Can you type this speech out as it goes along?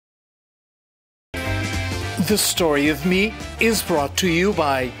The Story of Me is brought to you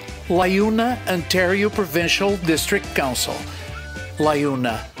by Liuna, Ontario Provincial District Council.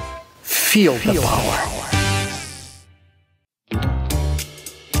 Liuna, feel the power.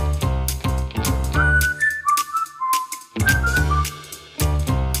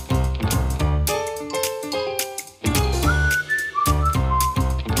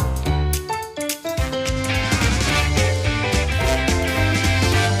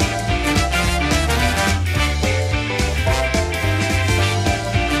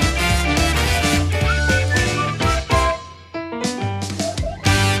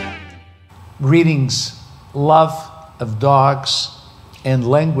 Greetings, love of dogs and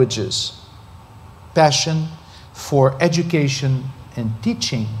languages, passion for education and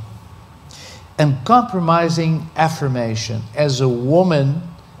teaching, uncompromising affirmation as a woman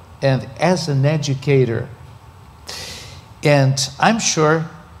and as an educator. And I'm sure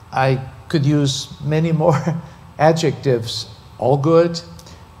I could use many more adjectives, all good,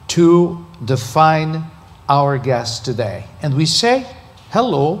 to define our guest today. And we say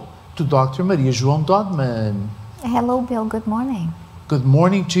hello to Dr. Maria João Dodman. Hello, Bill. Good morning. Good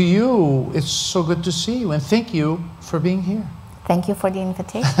morning to you. It's so good to see you, and thank you for being here. Thank you for the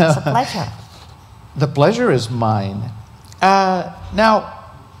invitation. It's a pleasure. The pleasure is mine. Now,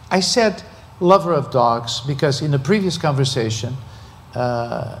 I said lover of dogs because in a previous conversation,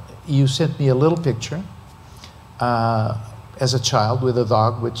 you sent me a little picture as a child with a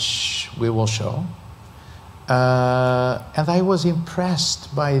dog, which we will show. And I was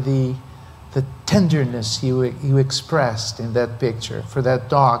impressed by the tenderness you expressed in that picture for that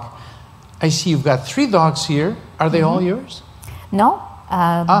dog. I see you've got 3 dogs here. Are they all yours? No.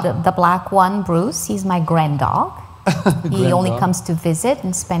 The black one, Bruce, he's my grand dog. He only comes to visit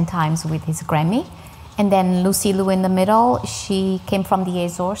and spend times with his Grammy. And then Lucy Lou in the middle, she came from the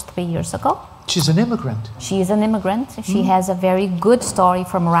Azores 3 years ago. She's an immigrant. She is an immigrant. She has a very good story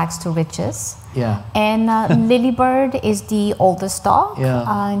from rags to riches. Yeah. And Lilybird is the oldest dog,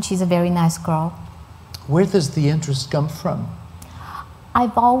 yeah. And she's a very nice girl. Where does the interest come from?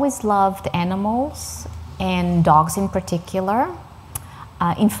 I've always loved animals, and dogs in particular.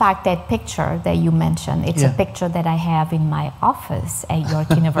 In fact, that picture that you mentioned, it's a picture that I have in my office at York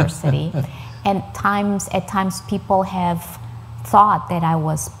University. And at times people have thought that I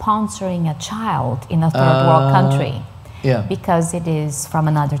was sponsoring a child in a third world country. Yeah. Because it is from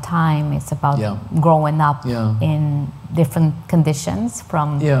another time. It's about growing up in different conditions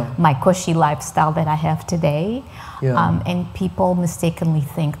from my cushy lifestyle that I have today. Yeah. And people mistakenly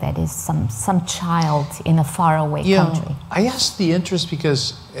think that is some child in a faraway country. I asked the interest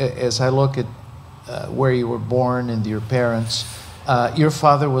because as I look at where you were born and your parents, your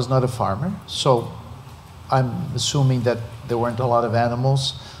father was not a farmer, so I'm assuming that there weren't a lot of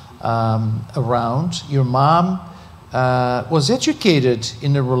animals around. Your mom was educated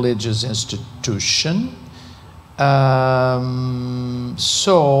in a religious institution.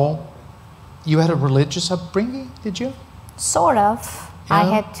 So you had a religious upbringing, did you? Sort of. Yeah. I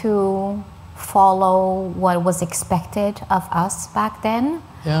had to follow what was expected of us back then.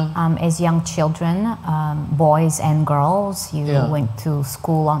 Yeah. As young children, boys and girls, you went to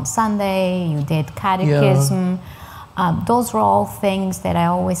school on Sunday, you did catechism. Those were all things that I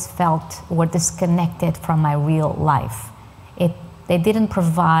always felt were disconnected from my real life. They didn't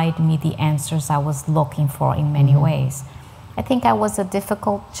provide me the answers I was looking for in many ways. I think I was a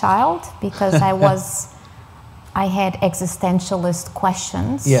difficult child because I had existentialist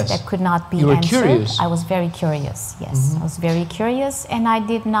questions that could not be answered. You were curious. I was very curious, yes. I was very curious, and I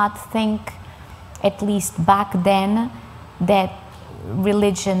did not think, at least back then, that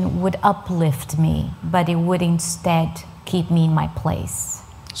religion would uplift me, but it would instead keep me in my place.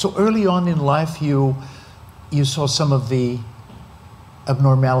 So early on in life, you saw some of the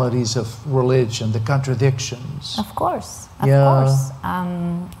abnormalities of religion, the contradictions. Of course, of course.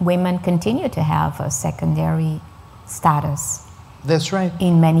 Women continue to have a secondary status. That's right.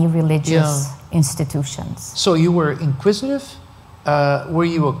 In many religious institutions. So you were inquisitive? Were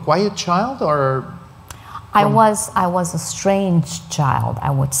you a quiet child, or? I was a strange child,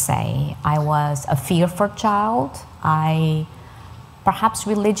 I would say. I was a fearful child. Perhaps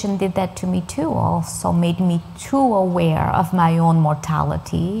religion did that to me too, also made me too aware of my own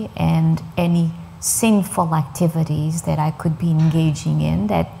mortality and any sinful activities that I could be engaging in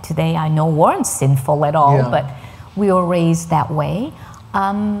that today I know weren't sinful at all, but we were raised that way.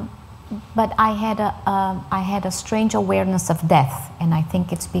 But I had a strange awareness of death, and I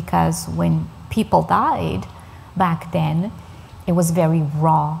think it's because when people died back then, it was very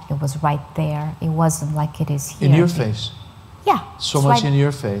raw. It was right there. It wasn't like it is here. In your face. Yeah. So much in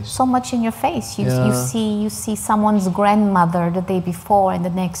your face. So much in your face. You see someone's grandmother the day before, and the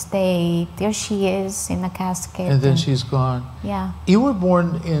next day, there she is in a casket. And then she's gone. Yeah. You were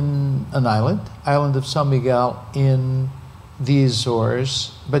born in an island of San Miguel in the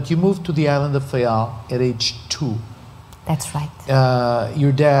Azores, but you moved to the island of Fayal at age 2. That's right.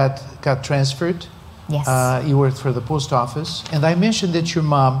 Your dad got transferred. Yes. You worked for the post office. And I mentioned that your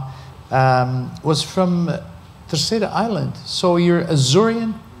mom was from Terceira Island. So you're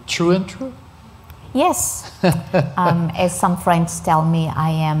Azorean true and true? Yes. As some friends tell me, I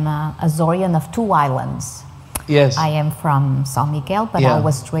am Azorean of 2 islands. Yes. I am from San Miguel, but I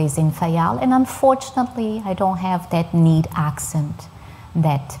was raised in Fayal. And unfortunately, I don't have that neat accent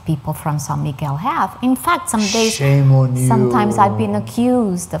that people from San Miguel have. In fact, some days, shame on you. Sometimes I've been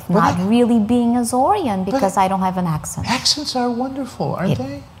accused of not really being Azorean because I don't have an accent. Accents are wonderful, aren't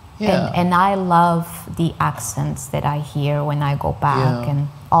they? Yeah. And I love the accents that I hear when I go back, and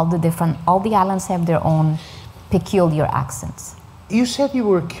all the islands have their own peculiar accents. You said you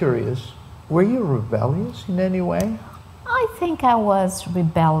were curious. Were you rebellious in any way? I think I was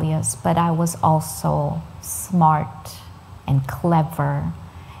rebellious, but I was also smart and clever,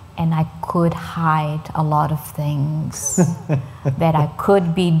 and I could hide a lot of things that I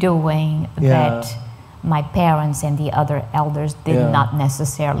could be doing that my parents and the other elders did not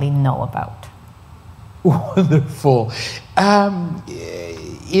necessarily know about. Wonderful.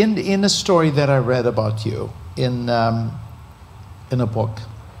 In a story that I read about you in a book,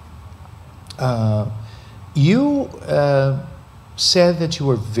 you said that you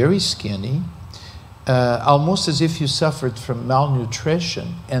were very skinny, almost as if you suffered from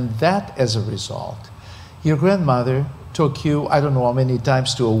malnutrition, and that as a result, your grandmother took you, I don't know how many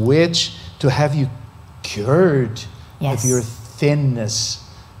times, to a witch to have you cured of your thinness.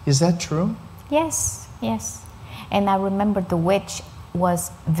 Is that true? Yes, yes. And I remember the witch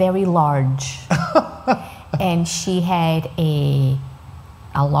was very large, and she had a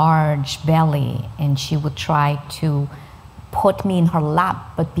large belly, and she would try to put me in her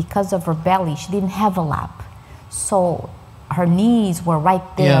lap, but because of her belly, she didn't have a lap. So her knees were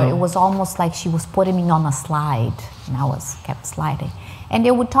right there. It was almost like she was putting me on a slide, and I kept sliding. And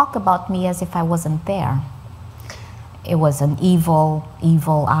they would talk about me as if I wasn't there. It was an evil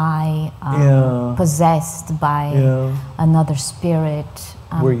eye, possessed by another spirit.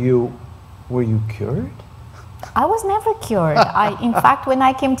 Were you cured? I was never cured. In fact, when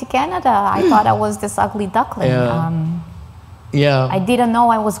I came to Canada, I thought I was this ugly duckling. I didn't know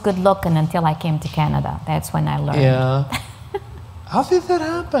I was good looking until I came to Canada. That's when I learned. Yeah. How did that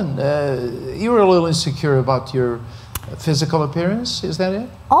happen? You were a little insecure about your physical appearance, is that it?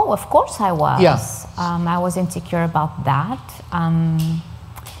 Oh, of course I was. Yeah. I was insecure about that.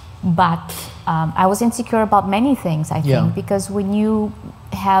 But I was insecure about many things, I think, because when you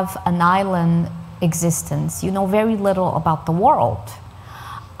have an island existence, you know very little about the world.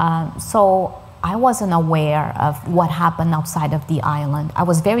 So I wasn't aware of what happened outside of the island. I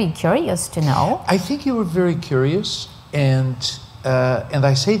was very curious to know. I think you were very curious, and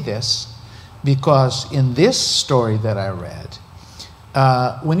I say this because in this story that I read,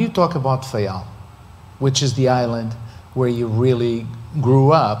 when you talk about Fayal, which is the island where you really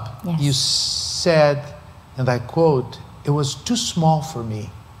grew up, you said, and I quote, "It was too small for me."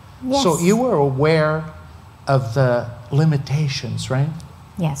 Yes. So you were aware of the limitations, right?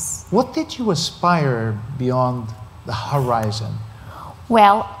 Yes. What did you aspire beyond the horizon?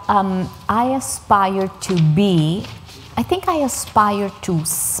 Well, I aspired to be, I think I aspired to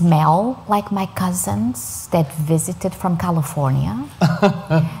smell like my cousins that visited from California.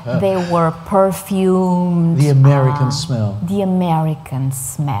 They were perfumed. The American smell. The American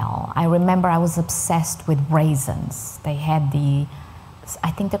smell. I remember I was obsessed with raisins. They had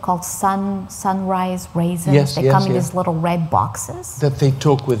I think they're called sunrise raisins. Yes, they come in these little red boxes. That they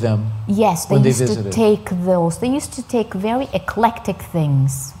took with them. Yes, they used to take those. They used to take very eclectic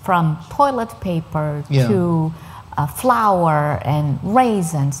things, from toilet paper to flour and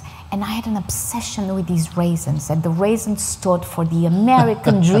raisins. And I had an obsession with these raisins. And the raisins stood for the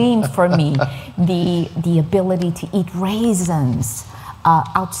American dream for me. The ability to eat raisins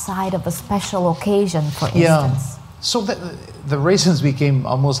outside of a special occasion, for instance. So the raisins became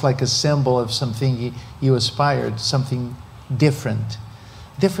almost like a symbol of something you aspired, something different.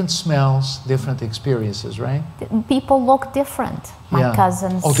 Different smells, different experiences, right? People look different. My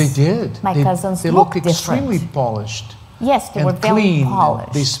cousins. Oh, they did. My cousins they look extremely different. Polished. Yes, they were very clean.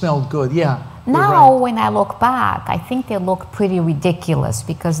 polished. They smelled good, yeah. Now, when I look back, I think they look pretty ridiculous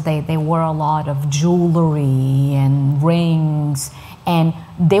because they wore a lot of jewelry and rings, and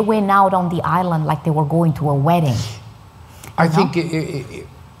they went out on the island like they were going to a wedding.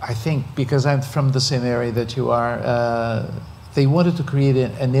 I think because I'm from the same area that you are, they wanted to create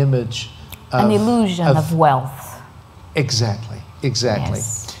an image of, an illusion of wealth. Exactly, exactly.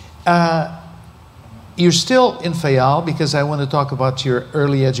 Yes. You're still in Fayal because I want to talk about your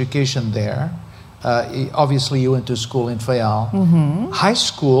early education there. Obviously, you went to school in Fayal. Mm-hmm. High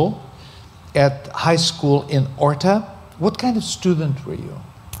school in Horta. What kind of student were you?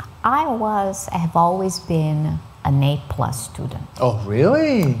 I have always been an A+ student. Oh,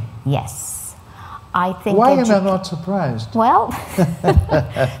 really? Yes. I think. Why am I not surprised? Well,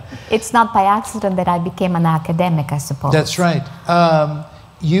 it's not by accident that I became an academic, I suppose. That's right.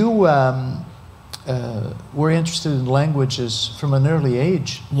 You were interested in languages from an early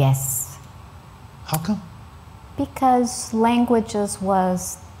age. Yes. How come? Because languages were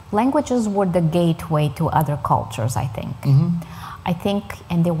the gateway to other cultures, I think. Mm-hmm. I think,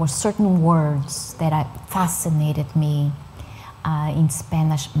 and there were certain words that fascinated me. In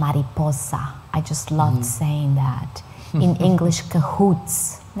Spanish, mariposa. I just loved saying that. In English,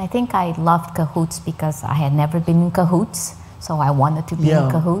 cahoots. And I think I loved cahoots because I had never been in cahoots, so I wanted to be in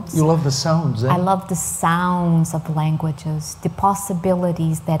cahoots. You love the sounds, eh? I love the sounds of languages, the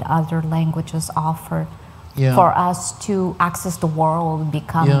possibilities that other languages offer for us to access the world,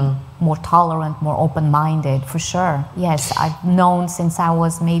 become more tolerant, more open-minded, for sure. Yes, I've known since I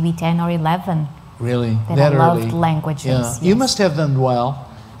was maybe 10 or 11. Really? That I loved languages. Yeah. Yes. You must have done well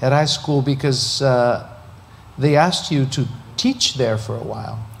at high school because they asked you to teach there for a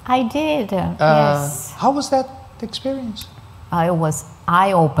while. I did, yes. How was that experience? It was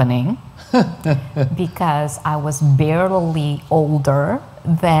eye-opening because I was barely older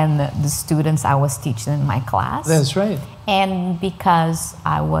than the students I was teaching in my class. That's right. And because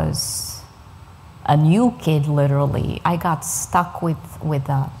I was a new kid, literally, I got stuck with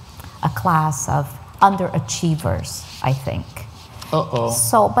a class of underachievers, I think. Uh-oh.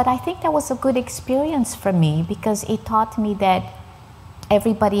 So, but I think that was a good experience for me because it taught me that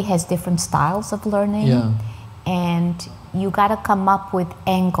everybody has different styles of learning, and you got to come up with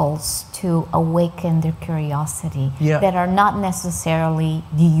angles to awaken their curiosity that are not necessarily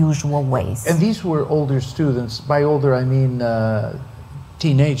the usual ways. And these were older students. By older, I mean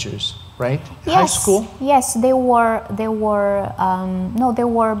teenagers, right? Yes. High school? Yes, many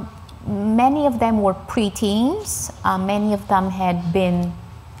of them were preteens. Many of them had been,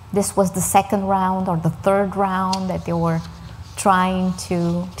 this was the second round or the third round that they were trying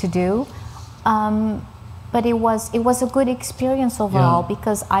to do. But it was a good experience overall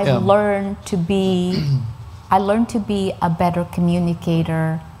because I learned to be a better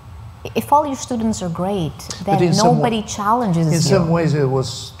communicator. If all your students are great, then nobody challenges you. In some ways it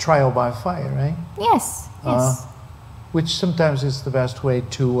was trial by fire, right? Yes, yes. Which sometimes is the best way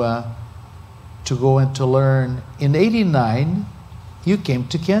to go and to learn. In '89, you came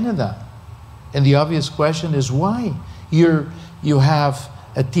to Canada. And the obvious question is why? You have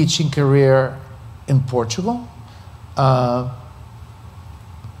a teaching career in Portugal.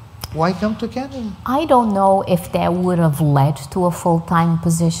 Why come to Canada? I don't know if that would have led to a full-time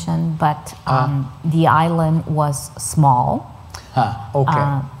position, but the island was small.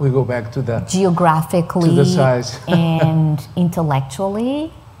 Okay, we go back to the geographically, to the size. And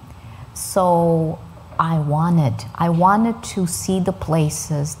intellectually. So I wanted to see the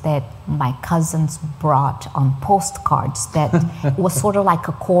places that my cousins brought on postcards that was sort of like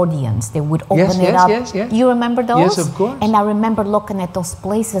accordions. They would open it up. Yes. You remember those? Yes, of course. And I remember looking at those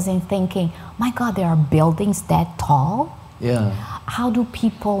places and thinking, my God, there are buildings that tall? Yeah. How do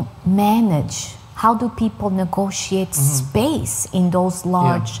people manage? How do people negotiate space in those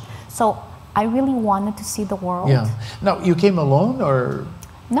large? So I really wanted to see the world. Yeah. Now, you came alone or?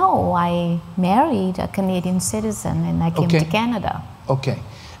 No, I married a Canadian citizen and I came to Canada. Okay.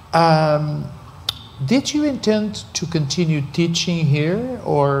 Did you intend to continue teaching here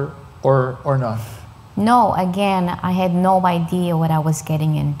or not? No, again, I had no idea what I was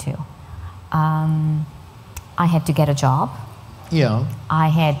getting into. I had to get a job. Yeah. I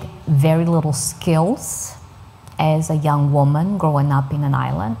had very little skills as a young woman growing up in an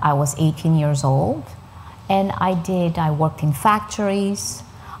island. I was 18 years old and I worked in factories.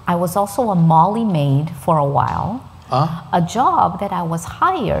 I was also a molly maid for a while, a job that I was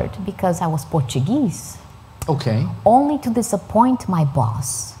hired because I was Portuguese. Okay. Only to disappoint my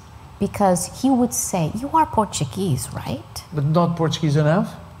boss because he would say, "You are Portuguese, right?" But not Portuguese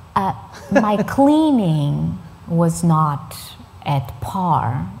enough? My cleaning was not at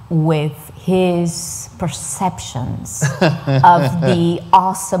par with his perceptions of the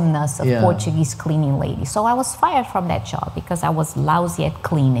awesomeness of Portuguese cleaning ladies. So I was fired from that job because I was lousy at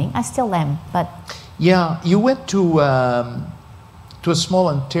cleaning. I still am, but... Yeah, you went to a small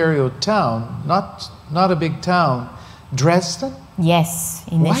Ontario town, not a big town, Dresden? Yes,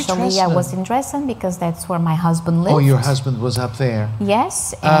 initially I was in Dresden because that's where my husband lived. Oh, your husband was up there.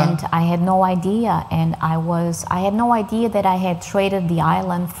 Yes, and I had no idea, and I had no idea that I had traded the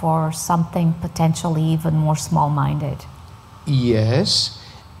island for something potentially even more small-minded. Yes,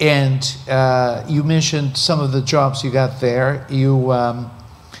 and you mentioned some of the jobs you got there. You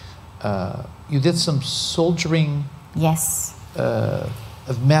did some soldering. Yes.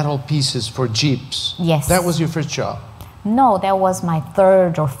 Of metal pieces for Jeeps. Yes. That was your first job? No, that was my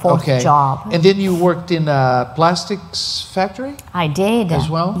third or fourth job. And then you worked in a plastics factory? I did. As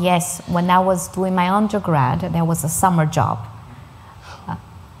well? Yes. When I was doing my undergrad, that was a summer job.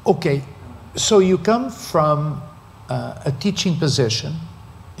 Okay. So you come from a teaching position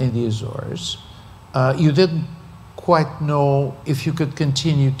in the Azores. You didn't quite know if you could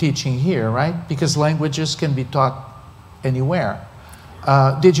continue teaching here, right? Because languages can be taught anywhere.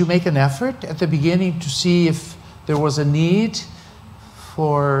 Did you make an effort at the beginning to see if there was a need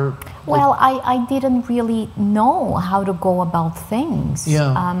for... Well, I didn't really know how to go about things.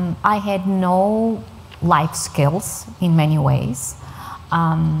 Yeah. I had no life skills in many ways.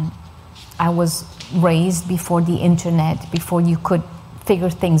 I was raised before the internet, before you could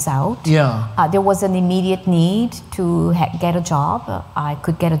figure things out. Yeah. There was an immediate need to get a job. I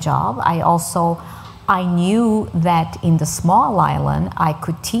could get a job. I knew that in the small island I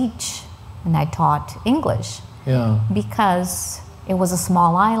could teach, and I taught English. Yeah. Because it was a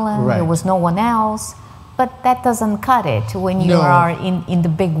small island, right. There was no one else. But that doesn't cut it when you are in the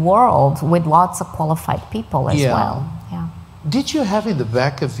big world with lots of qualified people as well. Yeah. Did you have in the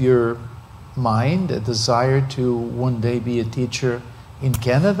back of your mind a desire to one day be a teacher in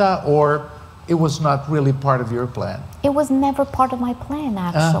Canada, or it was not really part of your plan? It was never part of my plan,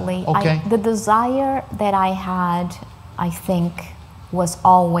 actually. Okay. The desire that I had, I think, was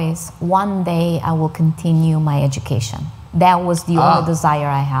always one day I will continue my education. That was the only desire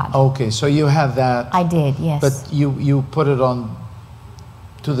I had. Okay, so you had that. I did, yes. But you put it on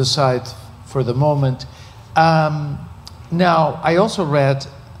to the side for the moment. Now, I also read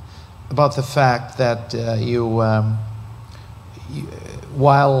about the fact that you,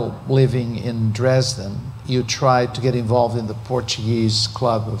 while living in Dresden, you tried to get involved in the Portuguese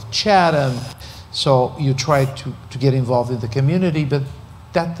club of Chatham. So you tried to get involved in the community, but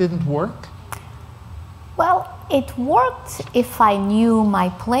that didn't work? Well, it worked if I knew my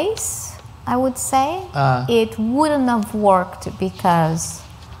place, I would say. It wouldn't have worked because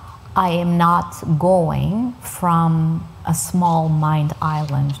I am not going from a small-minded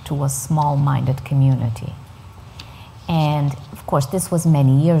island to a small-minded community. And of course, this was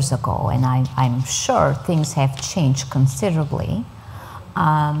many years ago, and I'm sure things have changed considerably.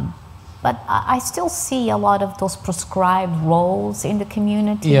 But I still see a lot of those prescribed roles in the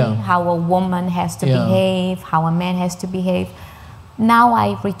community, how a woman has to behave, how a man has to behave. Now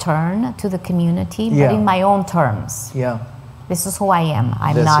I return to the community, but in my own terms. Yeah. This is who I am.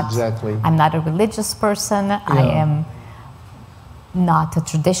 I'm not a religious person. I am not a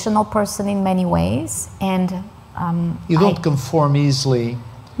traditional person in many ways. And you don't conform easily.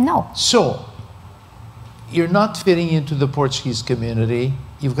 No. So, you're not fitting into the Portuguese community.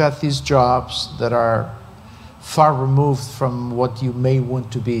 You've got these jobs that are far removed from what you may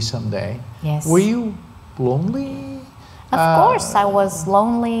want to be someday. Yes. Were you lonely? Of course, I was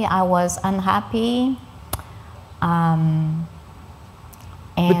lonely. I was unhappy.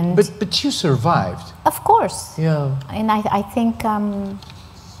 But you survived. Of course. Yeah. And I think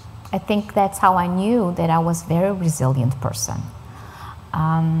that's how I knew that I was a very resilient person.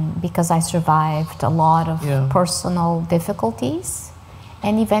 Because I survived a lot of personal difficulties.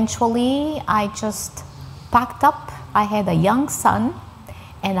 And eventually, I just packed up. I had a young son,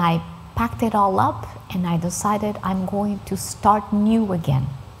 and I packed it all up, and I decided I'm going to start new again.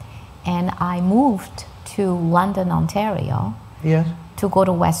 And I moved to London, Ontario, to go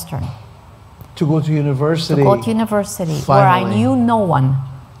to Western. To go to university? To go to university, finally. Where I knew no one.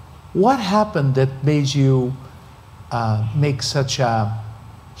 What happened that made you make such a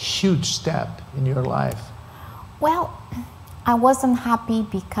huge step in your life? Well, I wasn't happy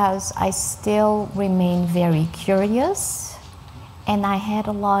because I still remained very curious, and I had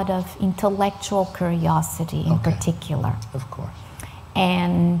a lot of intellectual curiosity in particular. Of course.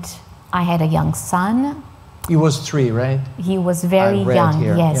 And I had a young son. He was 3, right? He was very young,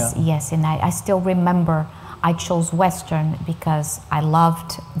 here. yes. And I still remember I chose Western because I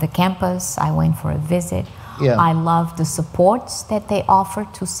loved the campus. I went for a visit. Yeah. I loved the supports that they offer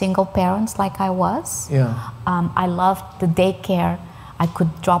to single parents like I was. Yeah. I loved the daycare. I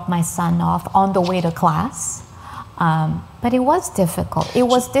could drop my son off on the way to class. But it was difficult. It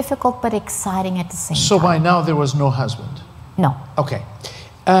was difficult but exciting at the same time. So by now there was no husband? No. Okay.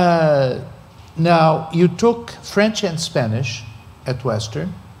 Now you took French and Spanish at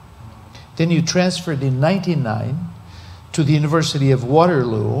Western. Then you transferred in 1999 to the University of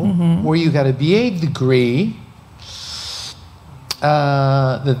Waterloo, where you got a BA degree.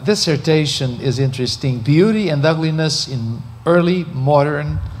 The dissertation is interesting. Beauty and ugliness in early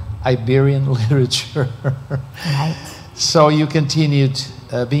modern Iberian literature. Right. So you continued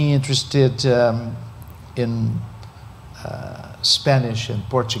being interested in Spanish and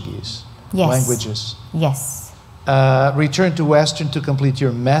Portuguese languages. Yes. Returned to Western to complete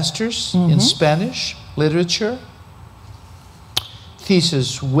your master's in Spanish literature.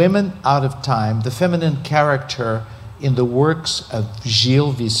 Thesis, Women Out of Time, the feminine character in the works of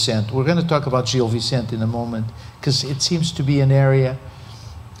Gilles Vicente. We're going to talk about Gilles Vicente in a moment because it seems to be an area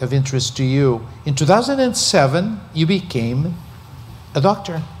of interest to you. In 2007, you became a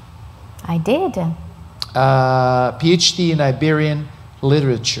doctor. I did. PhD in Iberian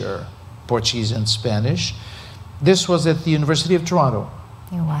literature, Portuguese and Spanish. This was at the University of Toronto.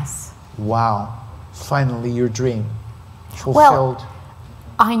 It was. Wow. Finally, your dream fulfilled. Well,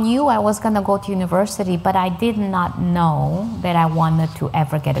 I knew I was going to go to university, but I did not know that I wanted to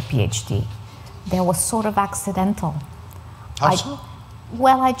ever get a PhD. That was sort of accidental. How so?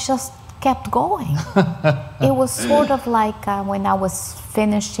 Well, I just kept going. It was sort of like when I was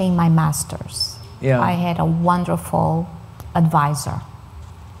finishing my master's. Yeah. I had a wonderful advisor,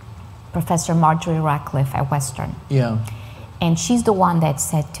 Professor Marjorie Ratcliffe at Western. Yeah. And she's the one that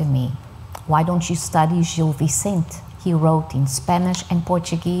said to me, why don't you study Gilles Vicente? He wrote in Spanish and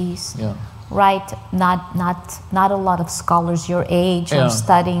Portuguese. Yeah. Right? Not a lot of scholars your age are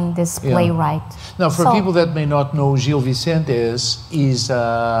studying this playwright. Now, for people that may not know, Gilles Vicente is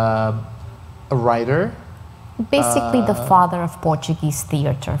a writer. Basically the father of Portuguese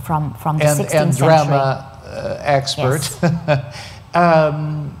theater from the 16th and century. drama expert. Yes.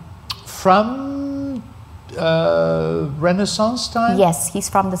 From Renaissance time? Yes, he's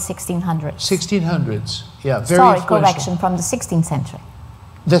from the 1600s. 1600s, yeah. Very Sorry, influential. correction, from the 16th century.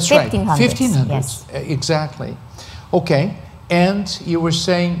 That's right, 1500s, 1500s, yes. Exactly. Okay, and you were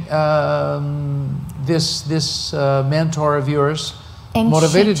saying this mentor of yours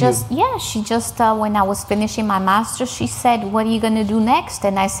motivated you. Yeah, she just, when I was finishing my master's, she said, what are you going to do next?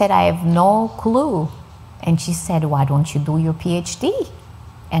 And I said, I have no clue. And she said, why don't you do your PhD?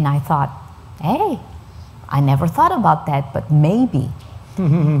 And I thought, hey, I never thought about that, but maybe.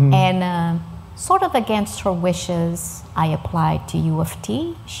 And sort of against her wishes, I applied to U of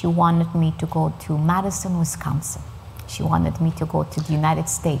T. She wanted me to go to Madison, Wisconsin. She wanted me to go to the United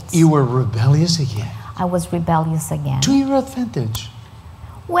States. You were rebellious again. I was rebellious again. To your advantage.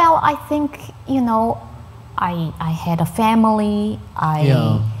 Well, I think, you know, I had a family.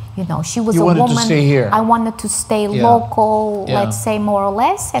 You know, she was a woman. You wanted to stay here. I wanted to stay local, let's say, more or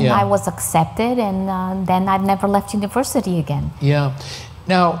less, and I was accepted, and then I never left university again. Yeah.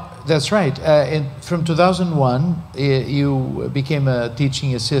 Now, that's right. From 2001, you became a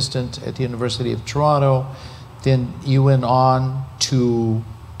teaching assistant at the University of Toronto. Then you went on to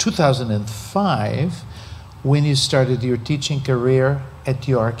 2005 when you started your teaching career at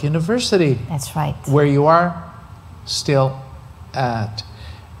York University. That's right. Where you are still at.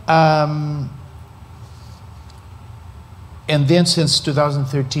 And then since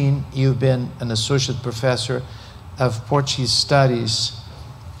 2013, you've been an associate professor of Portuguese studies.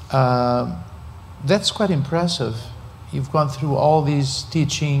 That's quite impressive. You've gone through all these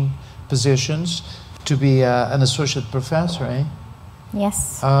teaching positions to be an associate professor, eh?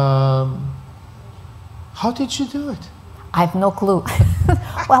 Yes. How did you do it? I have no clue.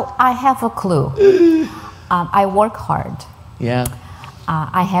 Well, I have a clue. I work hard. Yeah.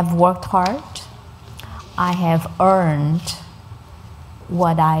 I have worked hard. I have earned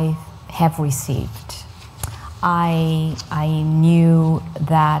what I have received. I knew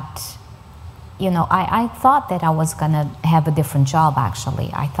that, you know, I thought that I was going to have a different job,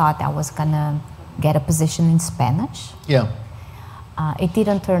 actually. I thought I was going to get a position in Spanish. Yeah. It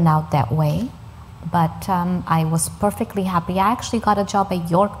didn't turn out that way, but I was perfectly happy. I actually got a job at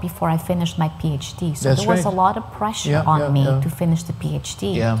York before I finished my PhD, so there was a lot of pressure on me to finish the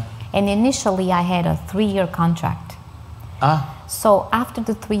PhD. Yeah. And initially I had a 3-year contract. So after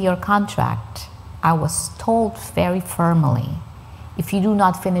the 3-year contract, I was told very firmly if you do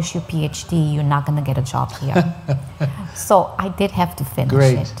not finish your PhD, you're not going to get a job here. So I did have to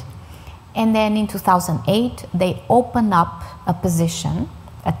finish it. And then in 2008, they opened up a position,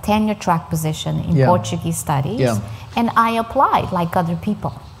 a tenure track position in Portuguese studies, and I applied like other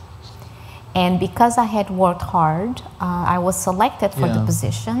people. And because I had worked hard, I was selected for the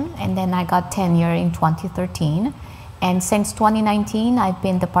position, and then I got tenure in 2013. And since 2019, I've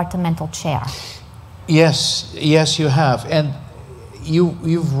been departmental chair. Yes, you have. And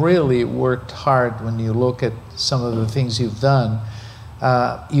you've really worked hard when you look at some of the things you've done.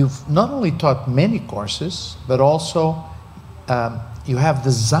 You've not only taught many courses, but also you have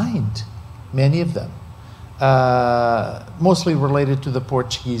designed many of them, mostly related to the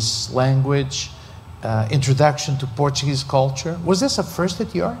Portuguese language, introduction to Portuguese culture. Was this a first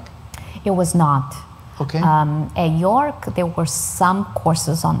at York? It was not. Okay. At York, there were some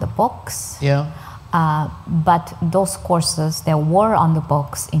courses on the books. But those courses that were on the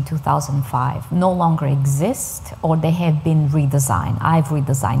books in 2005 no longer exist, or they have been redesigned. I've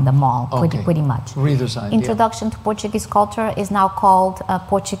redesigned them all, pretty much. Redesigned. Introduction to Portuguese culture is now called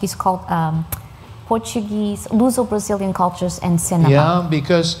Portuguese Luso-Brazilian cultures and cinema. Yeah,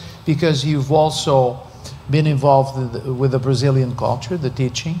 because you've also been involved with the Brazilian culture, the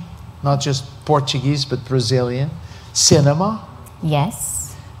teaching, not just Portuguese but Brazilian cinema. Yes.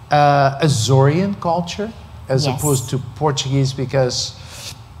 Azorian culture as opposed to Portuguese, because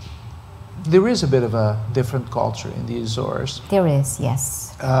there is a bit of a different culture in the Azores. There is,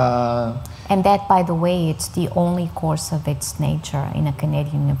 yes. And that, by the way, it's the only course of its nature in a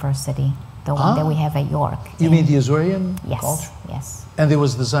Canadian university, the one that we have at York. You mean the Azorian culture? Yes. And it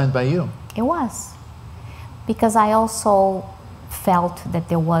was designed by you? It was. Because I also felt that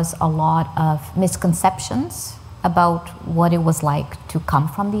there was a lot of misconceptions about what it was like to come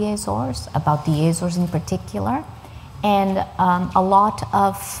from the Azores, about the Azores in particular, and a lot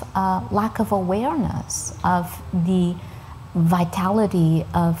of lack of awareness of the vitality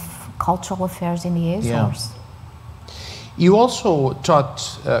of cultural affairs in the Azores. You also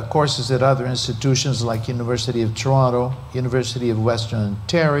taught courses at other institutions like University of Toronto, University of Western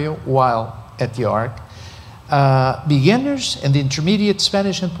Ontario, while at York. Beginners and intermediate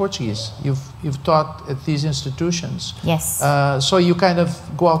Spanish and Portuguese. You've taught at these institutions. Yes. So you kind of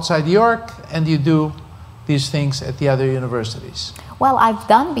go outside York and you do these things at the other universities. Well, I've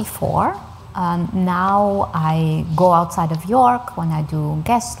done before. Now I go outside of York when I do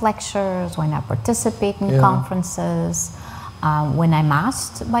guest lectures, when I participate in conferences, when I'm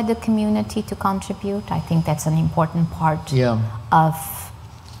asked by the community to contribute. I think that's an important part of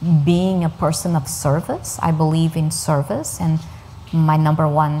being a person of service. I believe in service, and my number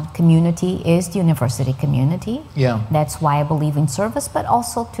one community is the university community. That's why I believe in service, but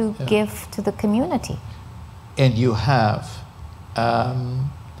also to give to the community. And you have,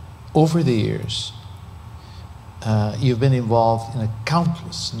 over the years, you've been involved in a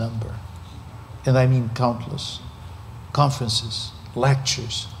countless number, and I mean countless, conferences,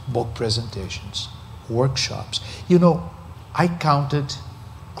 lectures, book presentations, workshops. You know, I counted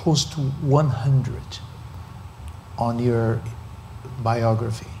close to 100 on your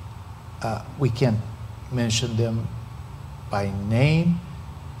biography. We can't mention them by name,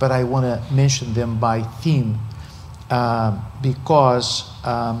 but I want to mention them by theme, because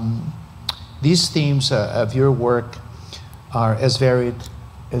these themes of your work are as varied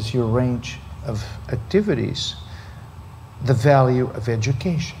as your range of activities. The value of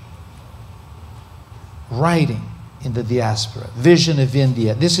education, writing in the diaspora, vision of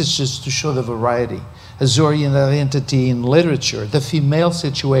India. This is just to show the variety. Azorian identity in literature, the female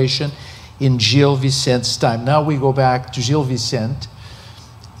situation in Gil Vicente's time. Now we go back to Gil Vicente,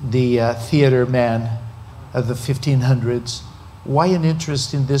 the theater man of the 1500s. Why an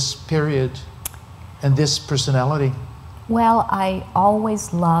interest in this period and this personality? Well, I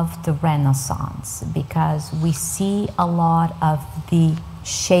always loved the Renaissance because we see a lot of the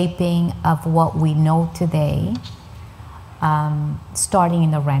shaping of what we know today starting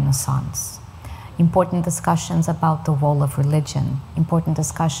in the Renaissance. Important discussions about the role of religion, important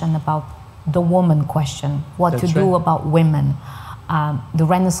discussion about the woman question, what to do about women. The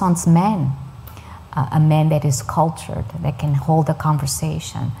Renaissance man, a man that is cultured, that can hold a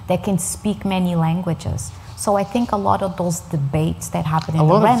conversation, that can speak many languages. So I think a lot of those debates that happened in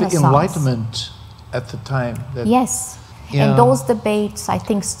the Renaissance. A lot of the enlightenment at the time. Yes, and those debates I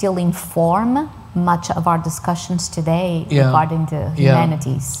think still inform much of our discussions today regarding the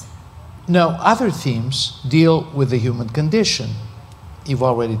humanities. Now, other themes deal with the human condition. You've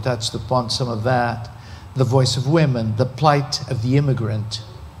already touched upon some of that. The voice of women, the plight of the immigrant,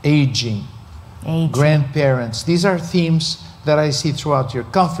 aging, grandparents. These are themes that I see throughout your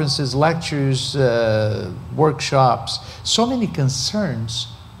conferences, lectures, workshops, so many concerns.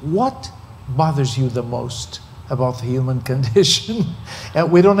 What bothers you the most about the human condition?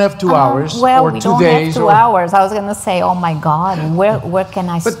 And we don't have 2 hours well, or we 2 don't days. have 2 hours. I was going to say, oh my God, where can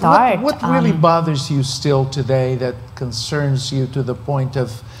I start? What really bothers you still today that concerns you to the point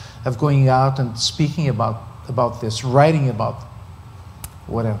of going out and speaking about this, writing about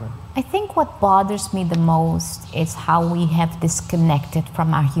whatever? I think what bothers me the most is how we have disconnected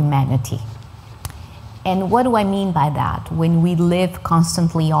from our humanity. And what do I mean by that? When we live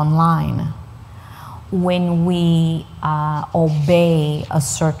constantly online, when we obey a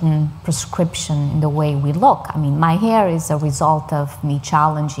certain prescription in the way we look. I mean, my hair is a result of me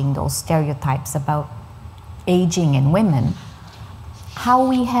challenging those stereotypes about aging in women. How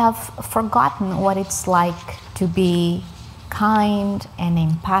we have forgotten what it's like to be kind and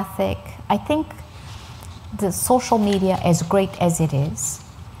empathic. I think the social media, as great as it is,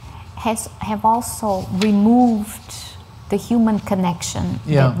 have also removed the human connection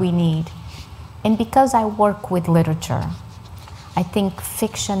that we need. And because I work with literature, I think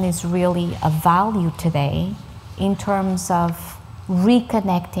fiction is really a value today in terms of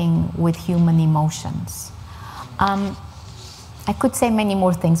reconnecting with human emotions. I could say many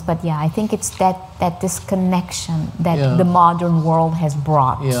more things, but yeah, I think it's that disconnection that the modern world has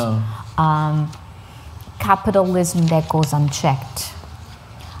brought. Capitalism that goes unchecked.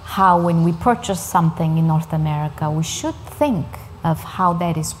 How when we purchase something in North America, we should think of how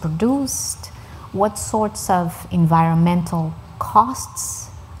that is produced, what sorts of environmental costs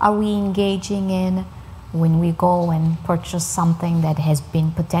are we engaging in when we go and purchase something that has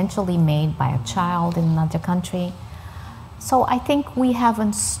been potentially made by a child in another country. So I think we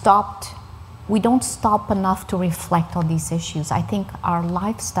don't stop enough to reflect on these issues. I think our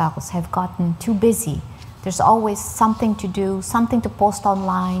lifestyles have gotten too busy. There's always something to do, something to post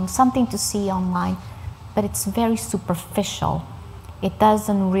online, something to see online, but it's very superficial. It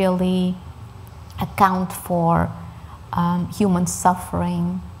doesn't really account for human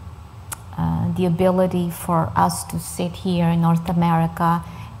suffering, the ability for us to sit here in North America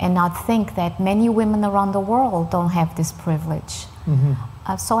and not think that many women around the world don't have this privilege.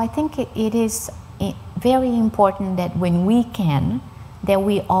 So I think it is very important that when we can, that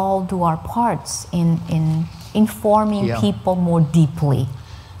we all do our parts in informing people more deeply.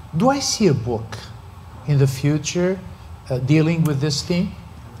 Do I see a book in the future dealing with this theme?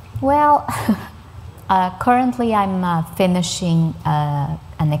 Well, currently I'm finishing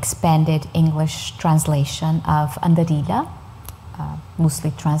an expanded English translation of Andarilla,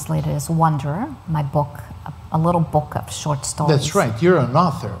 loosely translated as Wanderer, my book, a little book of short stories. That's right, you're an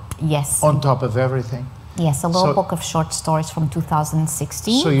author. Yes. On top of everything. Yes, a little book of short stories from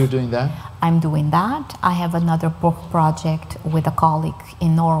 2016. So you're doing that? I'm doing that. I have another book project with a colleague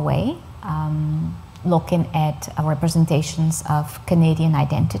in Norway, looking at representations of Canadian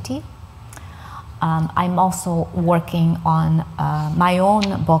identity. I'm also working on my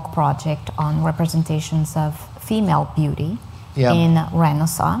own book project on representations of female beauty in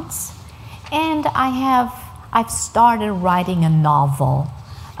Renaissance. And I've started writing a novel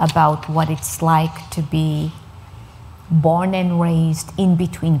about what it's like to be born and raised in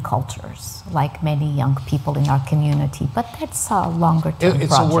between cultures, like many young people in our community. But that's a longer term project.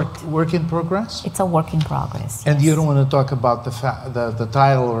 It's a work in progress? It's a work in progress, And yes. you don't want to talk about the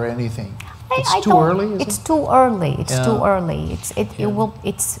title or anything? It's too early? It's too early. It's too early.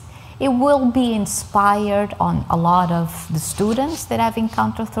 It will be inspired on a lot of the students that I've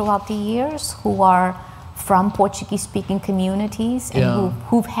encountered throughout the years who are from Portuguese-speaking communities and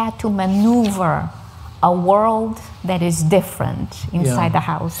who've had to maneuver a world that is different inside the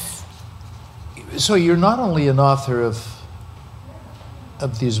house. So you're not only an author of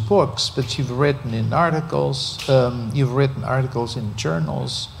these books, but you've written in articles, you've written articles in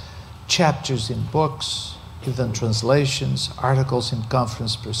journals, chapters in books, you've done translations, articles in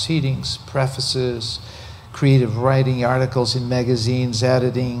conference proceedings, prefaces, creative writing, articles in magazines,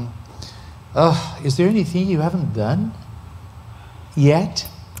 editing. Is there anything you haven't done yet?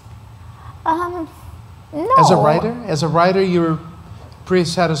 No. As a writer, you're pretty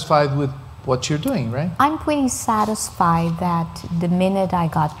satisfied with what you're doing, right? I'm pretty satisfied that the minute I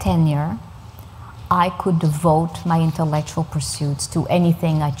got tenure, I could devote my intellectual pursuits to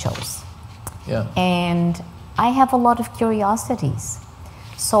anything I chose. And I have a lot of curiosities.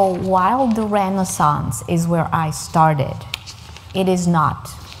 So while the Renaissance is where I started, it is not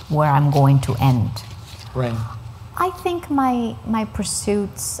where I'm going to end. Right. I think my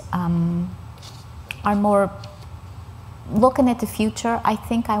pursuits are more looking at the future. I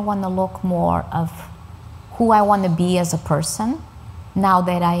think I want to look more of who I want to be as a person now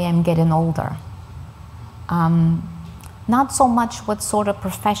that I am getting older. Not so much what sort of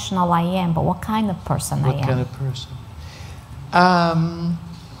professional I am, but what kind of person I am. What kind of person?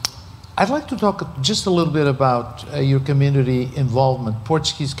 I'd like to talk just a little bit about your community involvement,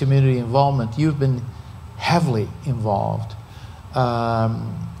 Portuguese community involvement. You've been heavily involved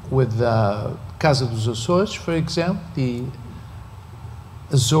with Casa dos Açores, for example, the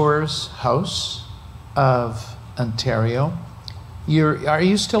Azores House of Ontario. Are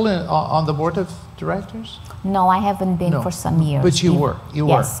you still on the board of directors? No, I haven't been for some years. But you were.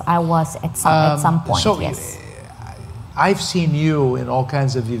 Yes, I was at some point. So yes. I've seen you in all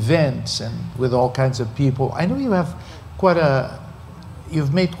kinds of events and with all kinds of people. I know you have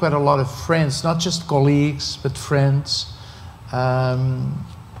you've made quite a lot of friends, not just colleagues, but friends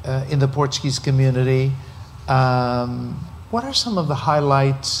in the Portuguese community. What are some of the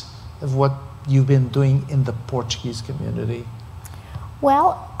highlights of what you've been doing in the Portuguese community? Well,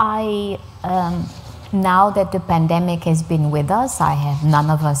 now that the pandemic has been with us, none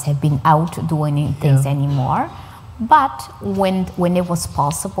of us have been out doing things anymore. But when it was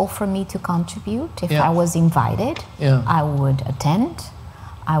possible for me to contribute, if I was invited, I would attend,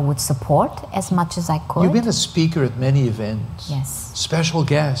 I would support as much as I could. You've been a speaker at many events. Yes. Special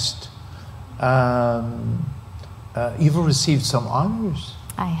guest. You've received some honors.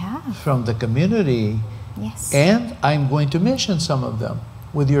 I have. From the community. Yes. And I'm going to mention some of them,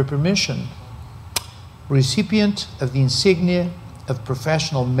 with your permission. Recipient of the insignia of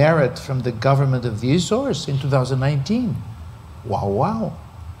professional merit from the government of the Azores in 2019. Wow, wow.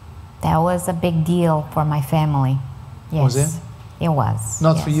 That was a big deal for my family. Yes. Was it? It was.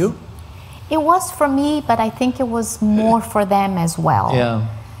 Not for you? It was for me, but I think it was more for them as well. Yeah.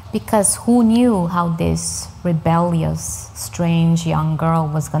 Because who knew how this rebellious, strange young girl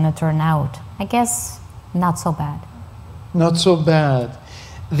was going to turn out? I guess not so bad. Not so bad.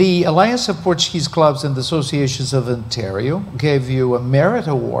 The Alliance of Portuguese Clubs and Associations of Ontario gave you a Merit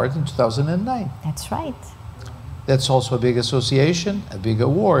Award in 2009. That's right. That's also a big association, a big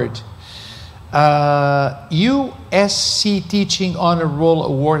award. USC Teaching Honor Roll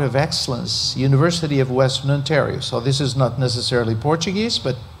Award of Excellence, University of Western Ontario. So this is not necessarily Portuguese,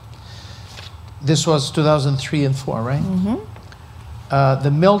 but this was 2003 and 4, right? Mm-hmm.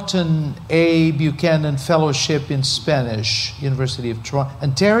 The Milton A. Buchanan Fellowship in Spanish, University of Toronto.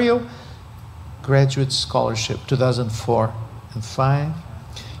 Ontario Graduate Scholarship, 2004 and 5.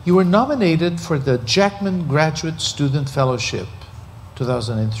 You were nominated for the Jackman Graduate Student Fellowship,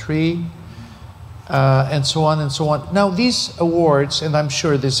 2003, and so on and so on. Now these awards, and I'm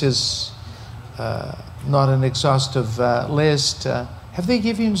sure this is not an exhaustive list, have they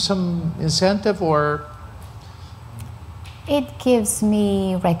given you some incentive or? It gives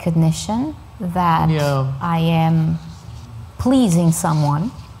me recognition that I am pleasing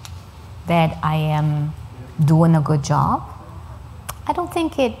someone, that I am doing a good job. I don't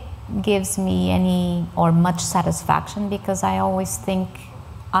think it gives me any or much satisfaction because I always think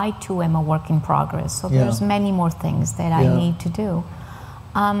I too am a work in progress. So there's many more things that I need to do.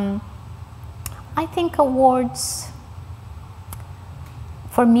 I think awards,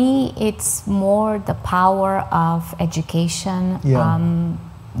 for me, it's more the power of education,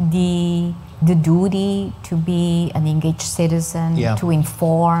 the duty to be an engaged citizen, to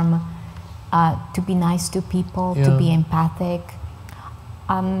inform, to be nice to people, to be empathic.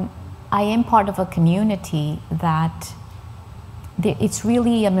 I am part of a community that it's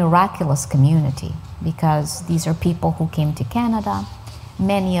really a miraculous community because these are people who came to Canada,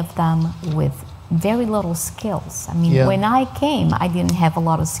 many of them with very little skills. I mean, when I came, I didn't have a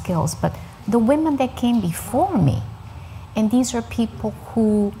lot of skills, but the women that came before me, and these are people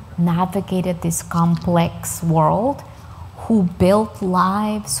who navigated this complex world, who built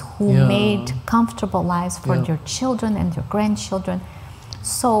lives, who made comfortable lives for their children and their grandchildren.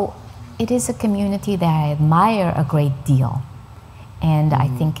 So it is a community that I admire a great deal. And I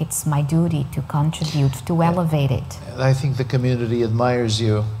think it's my duty to contribute, to elevate it. I think the community admires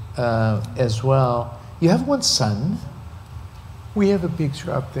you as well. You have one son. We have a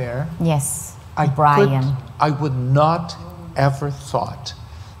picture up there. Yes, Brian. I would not ever thought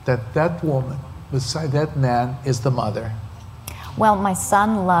that that woman beside that man is the mother. Well, my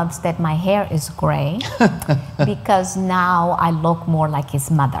son loves that my hair is gray because now I look more like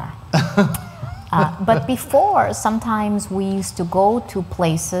his mother. But before, sometimes we used to go to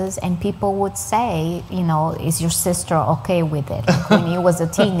places and people would say, you know, is your sister okay with it? Like when he was a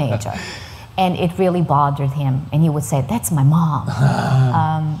teenager. And it really bothered him. And he would say, that's my mom.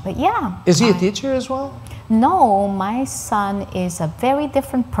 But yeah. Is he a teacher as well? No, my son is a very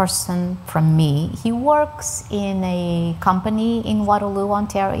different person from me. He works in a company in Waterloo,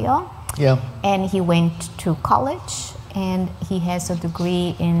 Ontario. Yeah. And he went to college, and he has a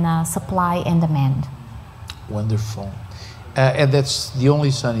degree in supply and demand. Wonderful. And that's the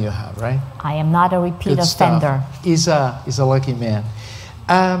only son you have, right? I am not a repeat offender. He's a lucky man.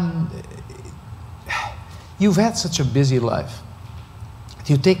 You've had such a busy life.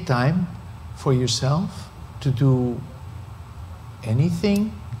 Do you take time for yourself to do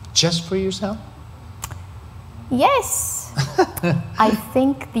anything just for yourself? Yes. I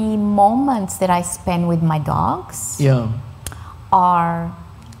think the moments that I spend with my dogs are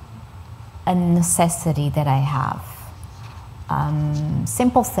a necessity that I have.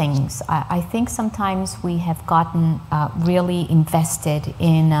 Simple things. I think sometimes we have gotten really invested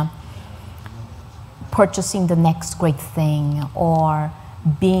in purchasing the next great thing or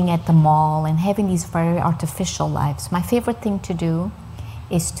being at the mall and having these very artificial lives. My favorite thing to do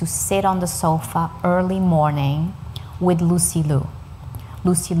is to sit on the sofa early morning with Lucy Lou.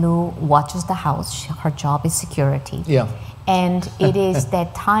 Lucy Lou watches the house. Her job is security. Yeah. And it is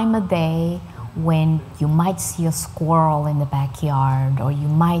that time of day when you might see a squirrel in the backyard or you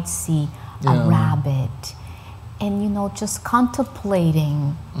might see a rabbit, and you know, just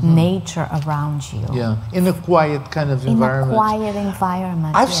contemplating nature around you. Yeah, in a quiet kind of environment. In a quiet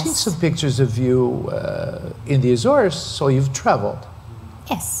environment, I've seen some pictures of you in the Azores, so you've traveled.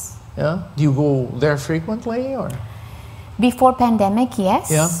 Yes. Yeah. Do you go there frequently, or? Before pandemic,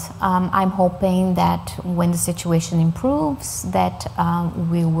 yes. Yeah. I'm hoping that when the situation improves, that I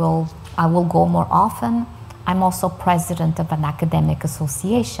will go more often. I'm also president of an academic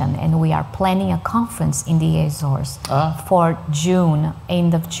association, and we are planning a conference in the Azores for June,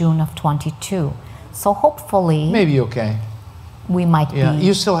 end of June of 22. So hopefully, maybe okay. We might be.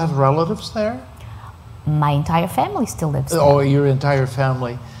 You still have relatives there? My entire family still lives there. Oh, your entire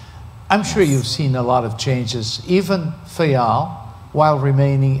family. I'm sure you've seen a lot of changes. Even Fayal, while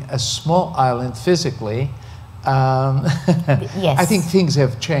remaining a small island physically, yes. I think things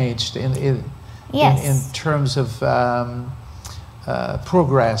have changed in terms of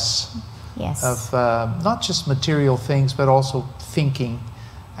progress, of not just material things, but also thinking.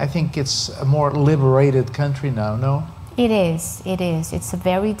 I think it's a more liberated country now, no? It is. It is. It's a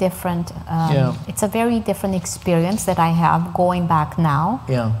very different. It's a very different experience that I have going back now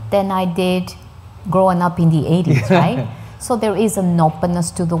than I did growing up in the 80s, right? So there is an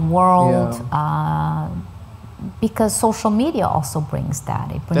openness to the world because social media also brings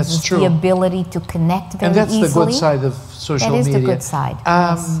that. It brings us the ability to connect very easily. And that's the good side of social media. That is the good side.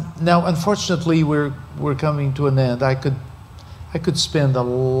 Now, unfortunately, we're coming to an end. I could spend a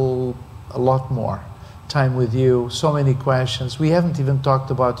lot more time with you. So many questions. We haven't even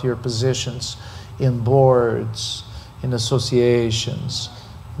talked about your positions in boards, in associations.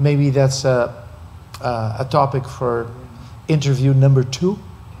 Maybe that's a topic for interview number 2.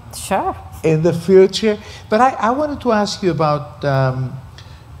 Sure. In the future. But I wanted to ask you about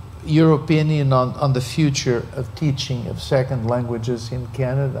your opinion on the future of teaching of second languages in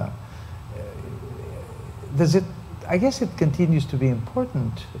Canada. I guess it continues to be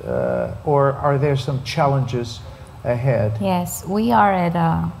important, or are there some challenges ahead? Yes, we are at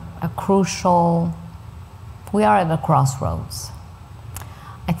a crossroads.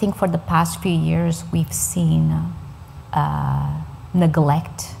 I think for the past few years we've seen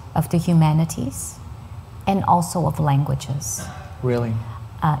neglect of the humanities and also of languages. Really?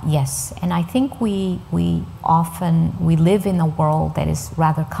 Yes, and I think we live in a world that is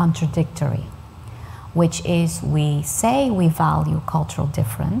rather contradictory, which is we say we value cultural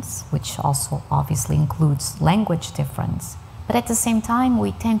difference, which also obviously includes language difference, but at the same time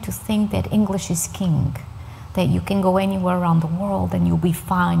we tend to think that English is king, that you can go anywhere around the world and you'll be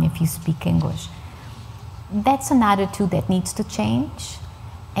fine if you speak English. That's an attitude that needs to change,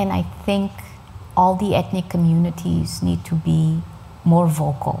 and I think all the ethnic communities need to be more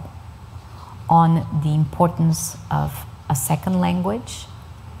vocal on the importance of a second language,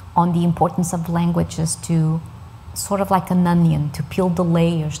 on the importance of languages to sort of like an onion, to peel the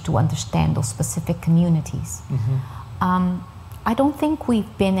layers to understand those specific communities. Mm-hmm. I don't think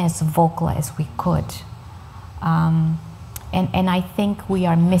we've been as vocal as we could. And I think we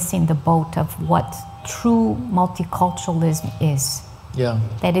are missing the boat of what true multiculturalism is. Yeah.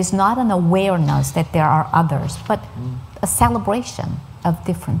 That is not an awareness that there are others, but a celebration of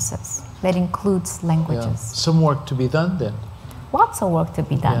differences that includes languages. Yeah. Some work to be done then. Lots of work to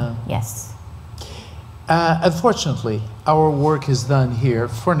be done, yes. Unfortunately, our work is done here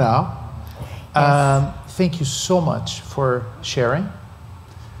for now. Yes. Thank you so much for sharing.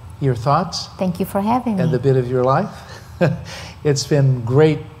 your thoughts. Thank you for having me. And a bit of your life. It's been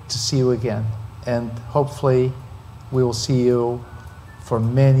great to see you again. And hopefully we will see you for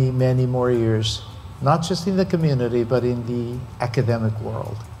many, many more years, not just in the community, but in the academic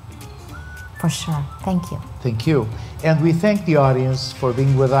world. For sure. Thank you. Thank you. And we thank the audience for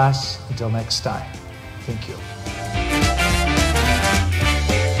being with us. Until next time. Thank you.